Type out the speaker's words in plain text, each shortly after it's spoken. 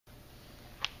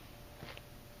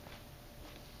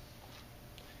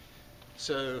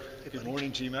So, good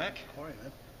morning, GMac. How are you,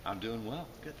 man? I'm doing well.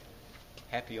 Good.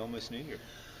 Happy almost New Year.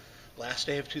 Last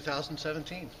day of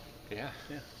 2017. Yeah.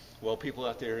 Yeah. Well, people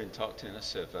out there in Talk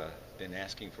Tennis have been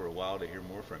asking for a while to hear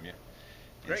more from you.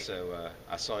 Great. And so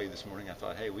I saw you this morning. I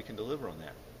thought, hey, we can deliver on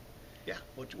that. Yeah.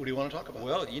 What do you want to talk about?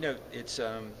 Well, it's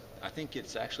I think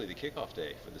it's actually the kickoff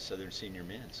day for the Southern Senior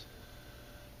Men's.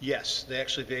 Yes,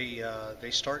 they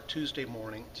start Tuesday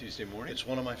morning. Tuesday morning. It's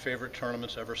one of my favorite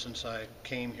tournaments ever since I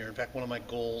came here. In fact, one of my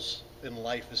goals in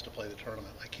life is to play the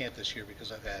tournament. I can't this year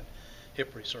because I've had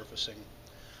hip resurfacing,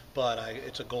 but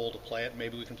it's a goal to play it.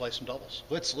 Maybe we can play some doubles.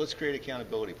 Let's create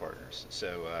accountability partners.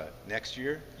 So next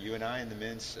year, you and I in the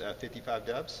men's 55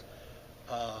 dubs.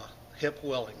 Hip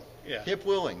willing. Yeah. Hip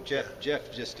willing.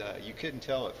 Jeff just you couldn't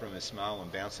tell it from his smile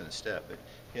and bouncing his step, but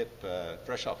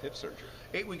fresh off hip surgery.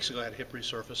 8 weeks ago, I had hip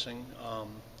resurfacing,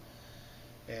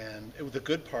 and the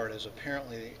good part is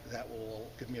apparently that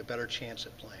will give me a better chance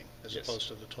at playing as Yes. opposed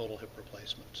to the total hip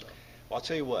replacement. So. Well, I'll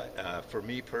tell you what, for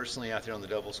me personally out there on the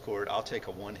doubles court, I'll take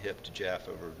a one hip to Jeff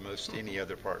over most any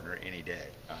other partner any day.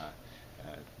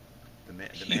 The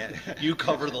man. You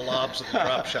cover the lobs and the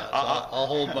drop shots. I'll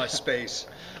hold my space.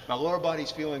 My lower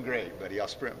body's feeling great, buddy. I'll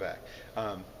sprint back.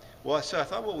 Well, so I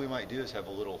thought what we might do is have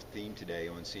a little theme today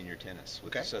on senior tennis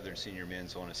with the Southern Senior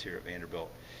Men's on us here at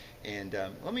Vanderbilt. And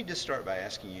let me just start by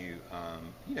asking you,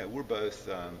 we're both,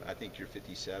 I think you're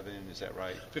 57, is that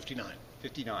right? 59.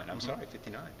 59, I'm sorry,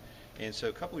 59. And so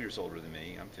a couple years older than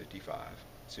me, I'm 55,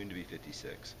 soon to be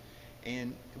 56.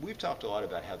 And we've talked a lot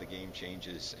about how the game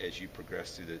changes as you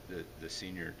progress through the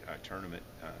senior tournament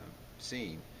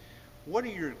scene. What are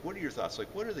your thoughts?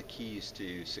 Like, what are the keys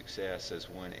to success as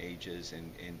one ages,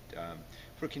 and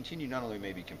for continued not only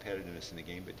maybe competitiveness in the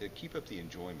game, but to keep up the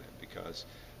enjoyment? Because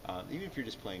even if you're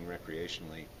just playing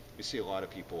recreationally, you see a lot of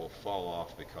people fall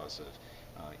off because of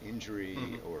injury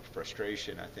or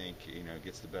frustration. I think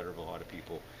gets the better of a lot of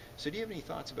people. So do you have any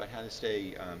thoughts about how to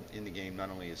stay in the game, not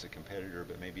only as a competitor,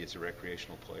 but maybe as a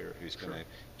recreational player who's going to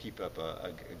keep up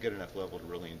a good enough level to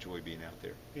really enjoy being out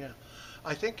there? Yeah,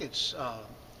 I think it's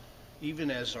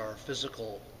even as our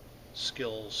physical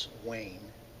skills wane,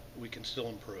 we can still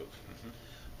improve.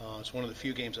 It's one of the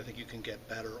few games I think you can get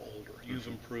better older. You've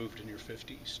improved in your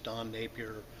 50s. Don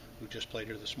Napier, who just played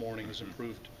here this morning, has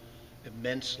improved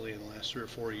immensely in the last 3 or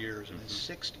 4 years in his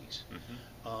 60s.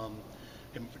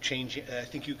 And changing, I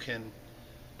think you can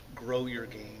grow your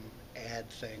game, add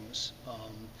things.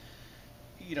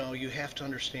 You have to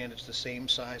understand it's the same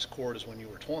size court as when you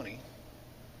were 20,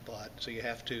 but so you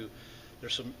have to.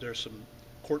 There's some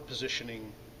court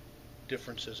positioning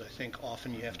differences. I think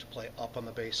often you have to play up on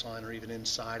the baseline or even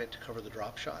inside it to cover the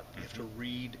drop shot. You have to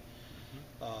read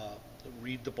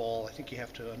the ball. I think you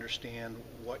have to understand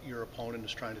what your opponent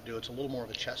is trying to do. It's a little more of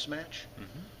a chess match.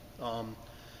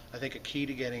 I think a key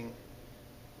to getting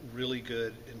really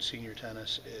good in senior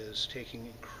tennis is taking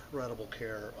incredible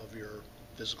care of your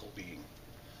physical being.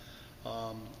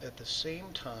 At the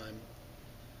same time,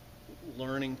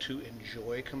 learning to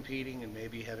enjoy competing and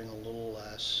maybe having a little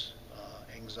less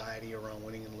anxiety around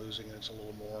winning and losing, and it's a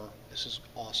little more, this is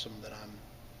awesome that I'm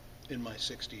in my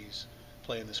 60s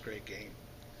playing this great game.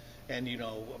 And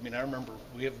I remember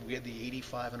we had the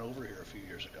 85 and over here a few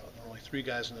years ago. There were only 3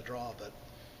 guys in the draw, but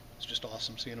it's just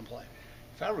awesome seeing them play.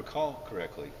 If I recall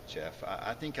correctly, Jeff,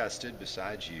 I think I stood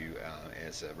beside you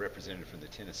as a representative from the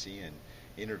Tennessean,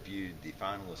 interviewed the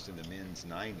finalist in the men's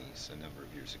 90s a number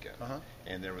of years ago.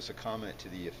 And there was a comment to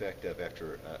the effect of,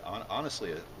 after,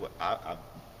 honestly, what I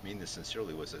mean this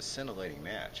sincerely, was a scintillating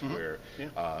match where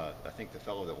I think the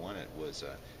fellow that won it was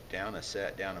down a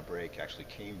set, down a break, actually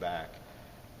came back,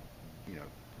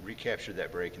 recaptured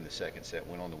that break in the second set,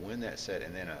 went on to win that set,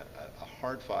 and then a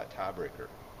hard-fought tiebreaker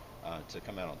to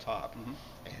come out on top.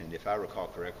 And if I recall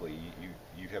correctly,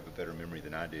 you have a better memory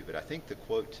than I do, but I think the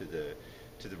quote to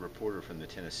the reporter from the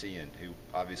Tennessean, who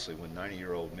obviously, when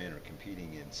 90-year-old men are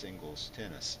competing in singles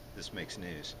tennis, this makes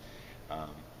news. I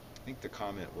think the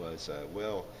comment was,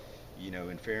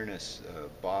 in fairness,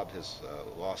 Bob has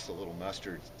lost a little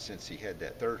mustard since he had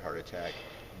that third heart attack,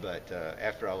 but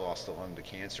after I lost the lung to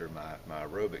cancer, my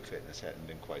aerobic fitness hadn't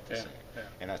been quite the same.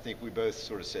 And I think we both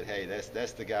sort of said, hey,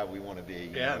 that's the guy we want to be.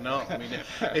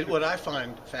 What I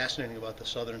find fascinating about the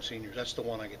Southern Seniors, that's the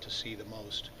one I get to see the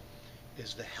most,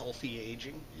 is the healthy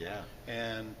aging.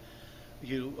 And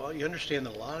you understand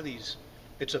that a lot of these,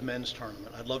 it's a men's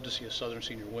tournament. I'd love to see a Southern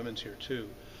Senior women's here too.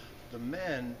 The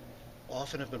men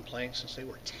often have been playing since they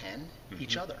were 10,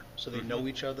 each other. So they know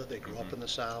each other, they grew up in the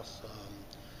South.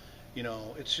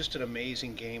 It's just an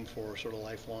amazing game for sort of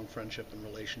lifelong friendship and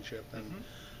relationship. And,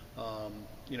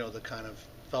 the kind of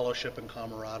fellowship and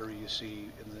camaraderie you see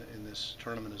in this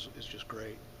tournament is just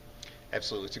great.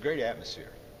 Absolutely. It's a great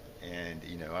atmosphere. And,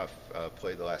 you know, I've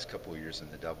played the last couple of years in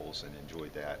the doubles and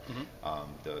enjoyed that.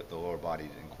 The lower body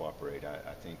didn't cooperate.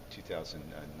 I think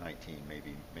 2019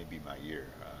 maybe my year.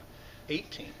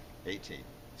 18. 18.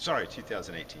 Sorry,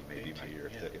 2018 may be my 18,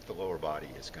 year yeah. if the lower body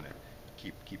is going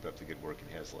to keep up the good work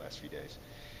it has the last few days.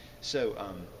 So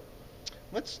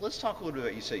let's talk a little bit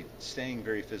about, you say, staying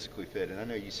very physically fit. And I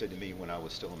know you said to me when I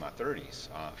was still in my 30s,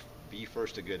 be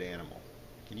first a good animal.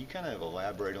 Can you kind of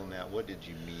elaborate on that? What did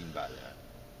you mean by that?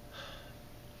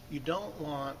 You don't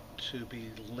want to be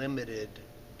limited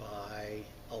by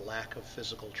a lack of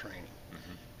physical training.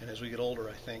 And as we get older,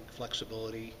 I think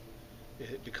flexibility,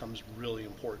 it becomes really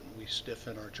important. We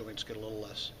stiffen, our joints get a little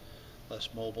less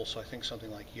mobile. So I think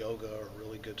something like yoga or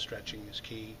really good stretching is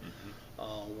key.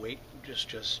 Weight,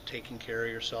 just taking care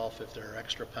of yourself. If there are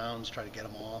extra pounds, try to get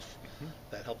them off.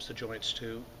 That helps the joints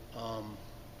too.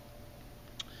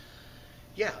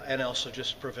 Yeah, and also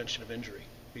just prevention of injury,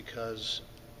 because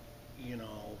you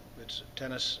know,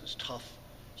 tennis is tough,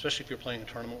 especially if you're playing a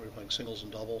tournament where you're playing singles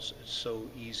and doubles. It's so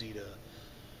easy to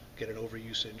get an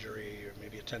overuse injury or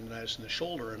maybe a tendonitis in the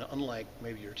shoulder, and unlike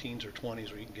maybe your teens or 20s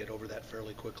where you can get over that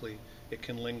fairly quickly, it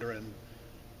can linger and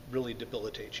really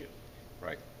debilitate you.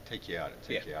 Right. Take you out of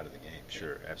the game.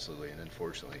 Sure, absolutely. And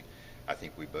unfortunately, I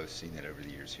think we've both seen that over the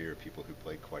years here. People who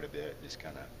played quite a bit just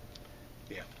kind of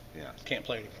can't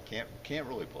play anymore. Can't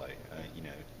really play. You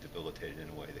know, debilitated in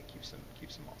a way that keeps them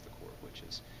off the court, which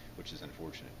is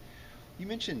unfortunate. You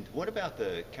mentioned, what about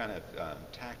the kind of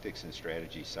tactics and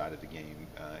strategy side of the game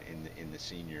in the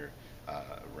senior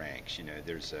ranks? You know,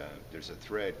 there's a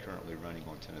thread currently running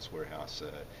on Tennis Warehouse,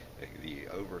 the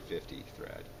over 50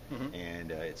 thread,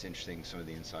 and it's interesting some of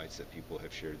the insights that people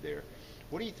have shared there.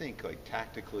 What do you think, like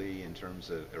tactically, in terms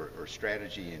of or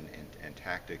strategy and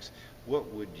tactics?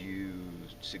 What would you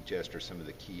suggest are some of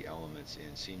the key elements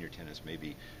in senior tennis,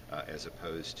 maybe as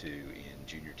opposed to in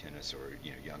junior tennis or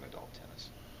young adult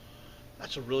tennis?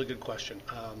 That's a really good question.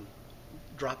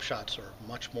 Drop shots are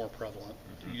much more prevalent.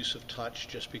 The use of touch,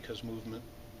 just because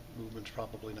movement's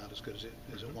probably not as good as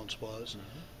it once was.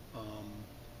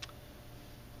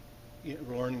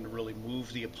 Learning to really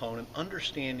move the opponent,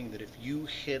 understanding that if you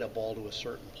hit a ball to a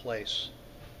certain place,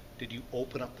 did you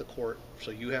open up the court so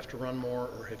you have to run more,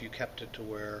 or have you kept it to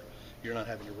where you're not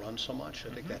having to run so much? I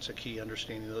think that's a key,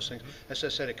 understanding those things. As I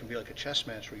said, it can be like a chess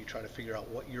match where you try to figure out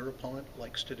what your opponent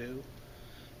likes to do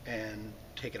and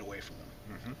take it away from them.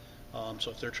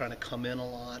 So if they're trying to come in a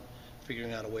lot,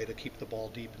 figuring out a way to keep the ball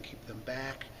deep and keep them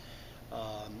back.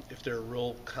 If they're a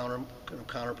real counter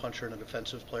puncher and a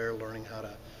defensive player, learning how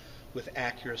to, with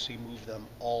accuracy, move them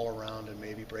all around and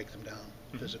maybe break them down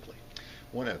physically.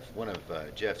 One of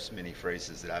Jeff's many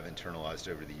phrases that I've internalized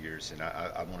over the years, and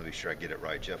I want to be sure I get it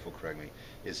right, Jeff will correct me,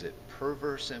 is it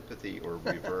perverse empathy or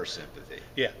reverse empathy?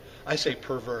 Yeah, I say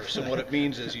perverse, and what it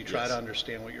means is you try to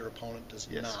understand what your opponent does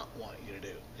not want you to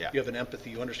do. You have an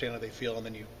empathy, you understand how they feel, and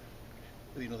then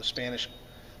the Spanish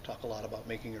talk a lot about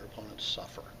making your opponents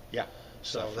suffer. Yeah.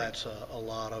 So suffering. That's a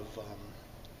lot of,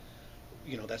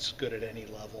 that's good at any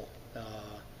level.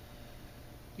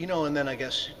 And then I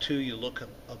guess, too, you look a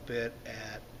bit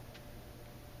at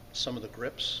some of the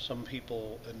grips. Some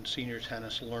people in senior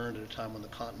tennis learned at a time when the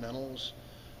continental was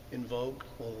in vogue.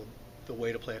 Well, the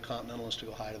way to play a continental is to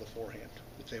go high to the forehand.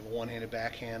 If they have a one-handed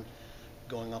backhand,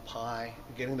 going up high,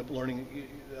 learning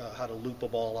how to loop a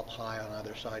ball up high on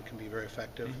either side can be very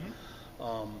effective.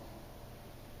 I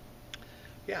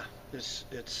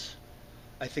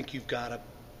think you've got to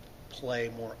play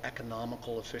more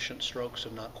economical, efficient strokes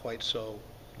and not quite so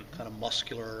kind of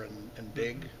muscular and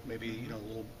big. Maybe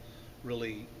little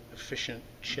really efficient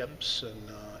chips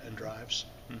and drives.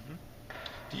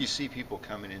 Do you see people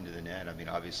coming into the net? I mean,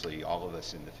 obviously, all of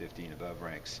us in the 15 above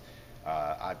ranks.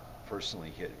 I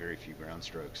personally hit very few ground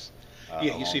strokes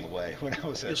along the way when I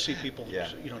was. You'll see people,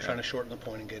 trying to shorten the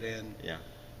point and get in. Yeah.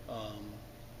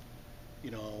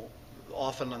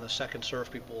 Often on the second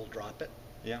serve, people will drop it.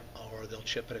 Yeah. Or they'll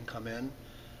chip it and come in.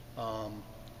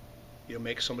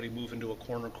 Make somebody move into a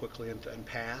corner quickly and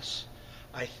pass.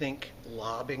 I think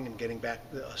lobbing and getting back,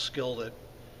 a skill that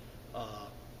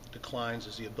declines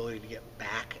is the ability to get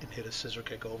back and hit a scissor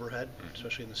kick overhead,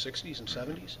 especially in the 60s and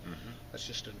 70s. That's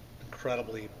just an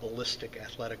incredibly ballistic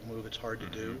athletic move. It's hard to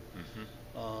do.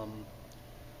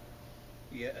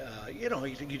 You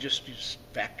just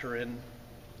factor in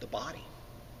the body.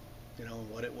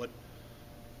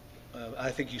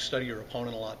 I think you study your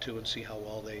opponent a lot too and see how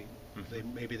well they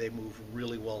move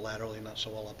really well laterally, not so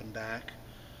well up and back.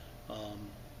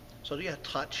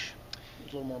 Touch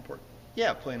is a little more important.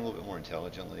 Yeah, playing a little bit more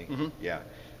intelligently. Yeah.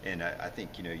 And I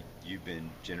think, you've been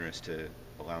generous to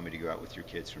allow me to go out with your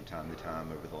kids from time to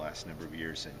time over the last number of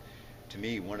years. And to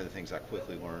me, one of the things I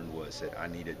quickly learned was that I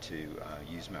needed to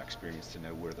use my experience to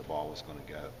know where the ball was going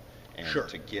to go. And Sure.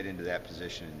 to get into that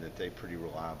position that they pretty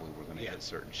reliably were going to hit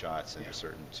certain shots under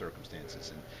certain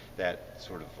circumstances. And that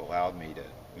sort of allowed me to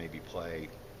maybe play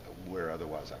where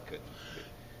otherwise I couldn't.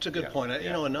 It's a good point.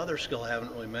 Another skill I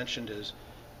haven't really mentioned is,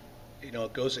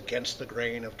 it goes against the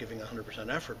grain of giving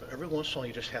 100% effort, but every once in a while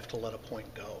you just have to let a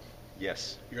point go.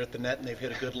 Yes. You're at the net and they've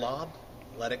hit a good lob,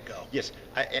 let it go. Yes,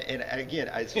 and again,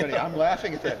 it's funny, I'm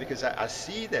laughing at that because I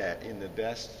see that in the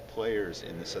best players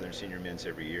in the Southern Senior Men's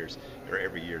every year.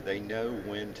 They know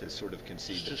when to sort of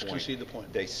concede the point. Concede the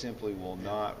point. They simply will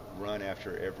not run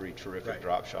after every terrific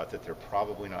drop shot that they're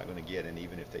probably not going to get, and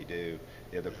even if they do,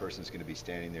 the other person's going to be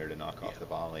standing there to knock off the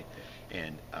volley.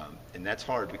 And that's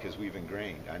hard because we've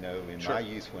ingrained. I know in my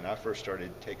youth, when I first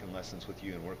started taking lessons with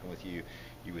you and working with you,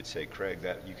 you would say, Craig,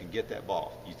 that you can get that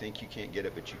ball. You think you can't get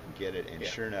it, but you can get it. And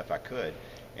sure enough, I could.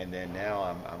 And then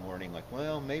now I'm learning, like,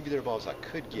 well, maybe there are balls I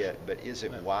could get, but is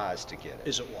it wise to get it?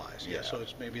 Is it wise? Yeah. So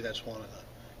maybe that's one of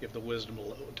you have the wisdom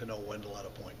to know when to let a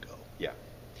point go. Yeah.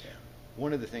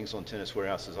 One of the things on Tennis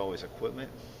Warehouse is always equipment.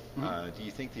 Do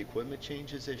you think the equipment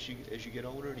changes as you get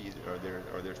older?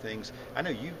 Are there things? I know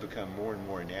you've become more and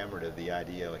more enamored of the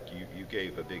idea. Like you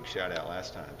gave a big shout out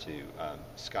last time to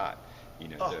Scott,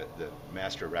 the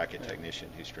master racket technician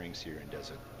who strings here and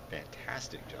does a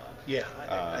fantastic job. Yeah,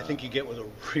 I think you get with a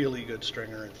really good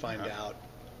stringer and find out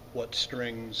what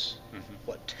strings,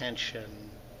 what tension,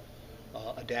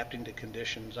 adapting to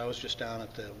conditions. I was just down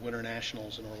at the Winter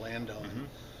Nationals in Orlando, and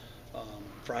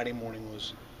Friday morning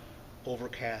was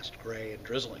overcast, gray, and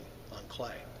drizzling on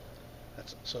clay.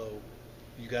 So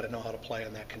you got to know how to play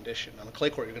in that condition. On the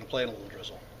clay court, you're going to play in a little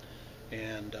drizzle,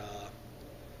 and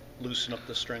loosen up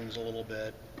the strings a little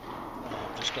bit.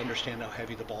 Just understand how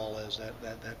heavy the ball is,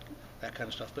 that kind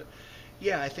of stuff. But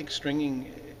yeah, I think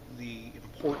stringing, the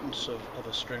importance of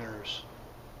a stringer is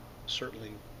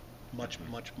certainly much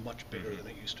bigger than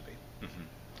it used to be.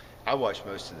 I watch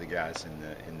most of the guys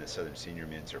in the Southern Senior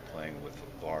Men's are playing with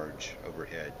large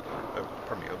oversized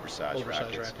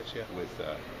rackets. With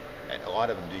and a lot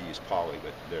of them do use poly,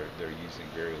 but they're using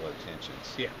very low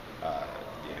tensions. Yeah.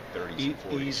 30s and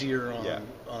 40s. Easier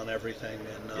on everything,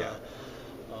 and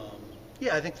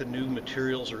I think the new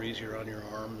materials are easier on your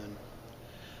arm than,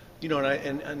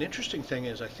 and an interesting thing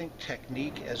is I think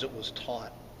technique as it was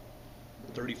taught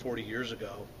 30, 40 years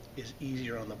ago is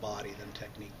easier on the body than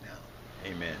technique now.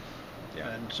 Amen. Yeah.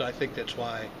 And so I think that's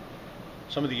why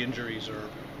some of the injuries are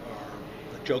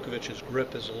like Djokovic's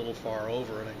grip is a little far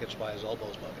over, and I think that's why his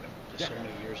elbow's bugging him. Just so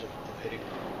many years of hitting.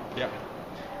 Yeah.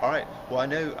 All right. Well, I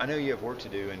know you have work to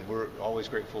do, and we're always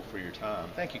grateful for your time.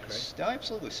 Thank you, Craig. No,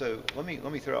 absolutely. So let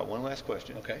me throw out one last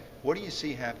question. Okay. What do you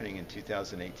see happening in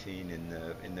 2018 in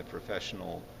the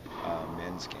professional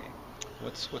men's game?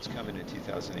 What's coming in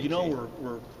 2018?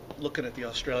 We're looking at the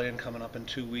Australian coming up in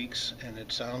 2 weeks, and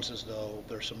it sounds as though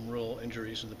there's some real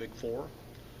injuries in the Big Four.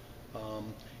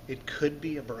 It could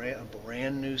be a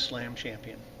brand new Slam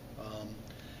champion.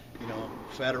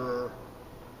 Federer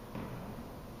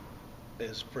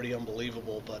is pretty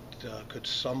unbelievable, but could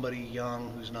somebody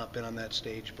young who's not been on that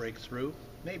stage break through?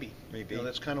 Maybe.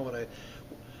 That's kind of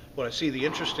what I see. The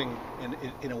interesting,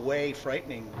 in a way,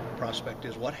 frightening prospect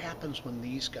is what happens when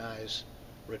these guys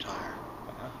retire.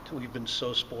 We've been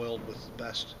so spoiled with the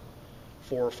best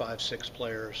 4 or 5, 6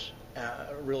 players,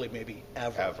 really maybe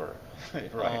ever.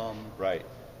 Right.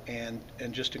 And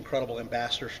just incredible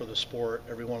ambassadors for the sport,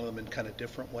 every one of them in kind of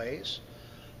different ways.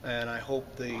 And I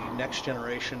hope the next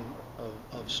generation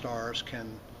of stars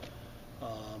can,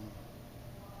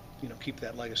 keep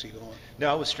that legacy going. No,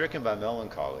 I was stricken by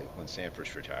melancholy when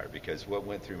Sampras retired, because what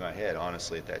went through my head,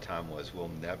 honestly, at that time was,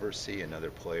 we'll never see another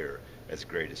player as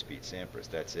great as Pete Sampras.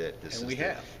 That's it.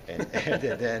 And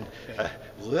then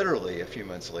literally a few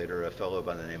months later, a fellow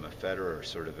by the name of Federer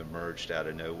sort of emerged out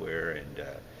of nowhere, and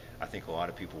I think a lot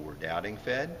of people were doubting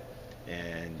Fed,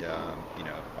 and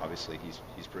obviously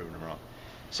he's proven them wrong.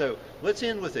 So let's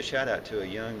end with a shout out to a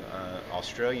young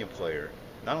Australian player,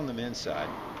 not on the men's side,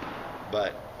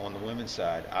 but on the women's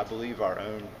side. I believe our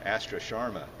own Astra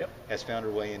Sharma has found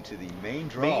her way into the main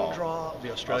draw of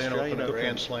the Australian Open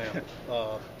Grand Slam.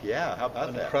 Yeah, how about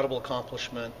an that? Incredible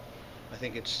accomplishment. I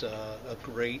think it's a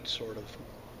great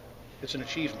it's an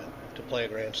achievement to play a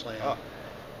Grand Slam. To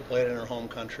play it in her home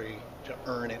country, to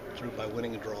earn it by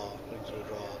winning a draw.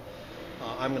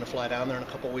 I'm going to fly down there in a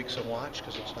couple of weeks and watch,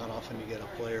 because it's not often you get a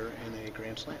player in a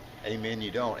Grand Slam. Amen, you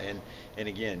don't. And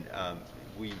again,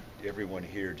 everyone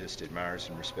here just admires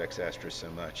and respects Astra so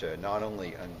much. Not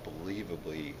only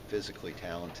unbelievably physically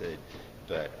talented,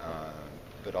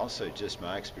 but also just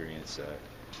my experience,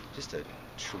 just a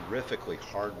terrifically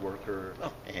hard worker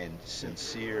and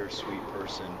sincere, sweet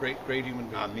person. Great human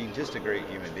being. I mean, just a great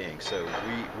human being. So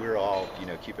we're all,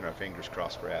 keeping our fingers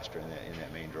crossed for Astra in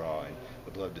that main draw, and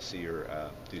would love to see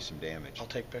her do some damage. I'll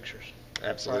take pictures.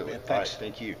 Absolutely. All right, man, thanks. All right,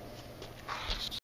 thank you.